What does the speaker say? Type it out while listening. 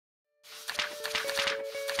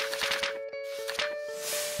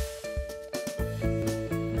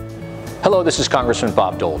Hello, this is Congressman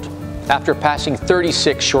Bob Dold. After passing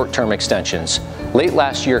 36 short-term extensions, late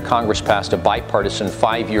last year Congress passed a bipartisan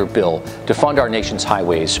 5-year bill to fund our nation's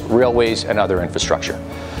highways, railways, and other infrastructure.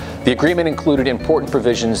 The agreement included important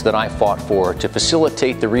provisions that I fought for to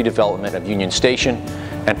facilitate the redevelopment of Union Station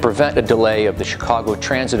and prevent a delay of the Chicago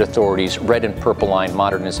Transit Authority's Red and Purple Line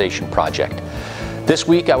modernization project. This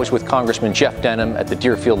week I was with Congressman Jeff Denham at the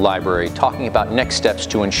Deerfield Library talking about next steps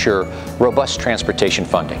to ensure robust transportation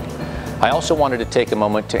funding. I also wanted to take a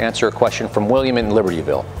moment to answer a question from William in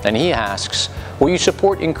Libertyville, and he asks, will you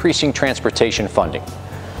support increasing transportation funding?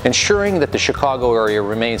 Ensuring that the Chicago area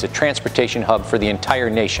remains a transportation hub for the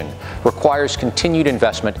entire nation requires continued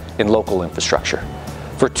investment in local infrastructure.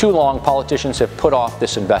 For too long, politicians have put off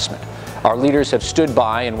this investment. Our leaders have stood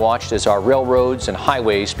by and watched as our railroads and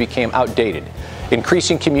highways became outdated,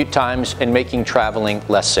 increasing commute times and making traveling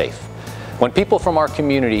less safe. When people from our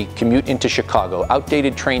community commute into Chicago,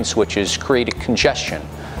 outdated train switches create a congestion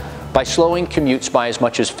by slowing commutes by as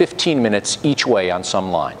much as 15 minutes each way on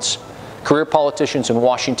some lines. Career politicians in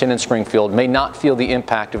Washington and Springfield may not feel the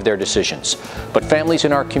impact of their decisions, but families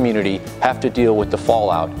in our community have to deal with the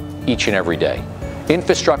fallout each and every day.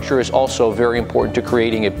 Infrastructure is also very important to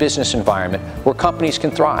creating a business environment where companies can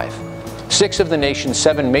thrive. 6 of the nation's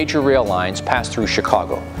 7 major rail lines pass through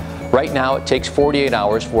Chicago. Right now, it takes 48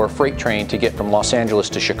 hours for a freight train to get from Los Angeles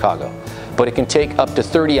to Chicago, but it can take up to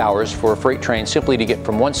 30 hours for a freight train simply to get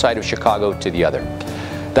from one side of Chicago to the other.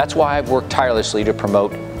 That's why I've worked tirelessly to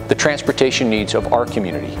promote the transportation needs of our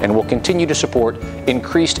community and will continue to support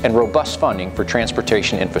increased and robust funding for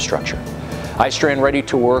transportation infrastructure. I stand ready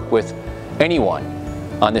to work with anyone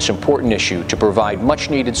on this important issue to provide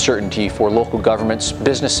much-needed certainty for local governments,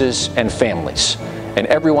 businesses, and families, and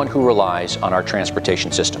everyone who relies on our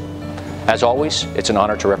transportation system. As always, it's an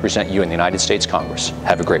honor to represent you in the United States Congress.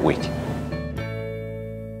 Have a great week.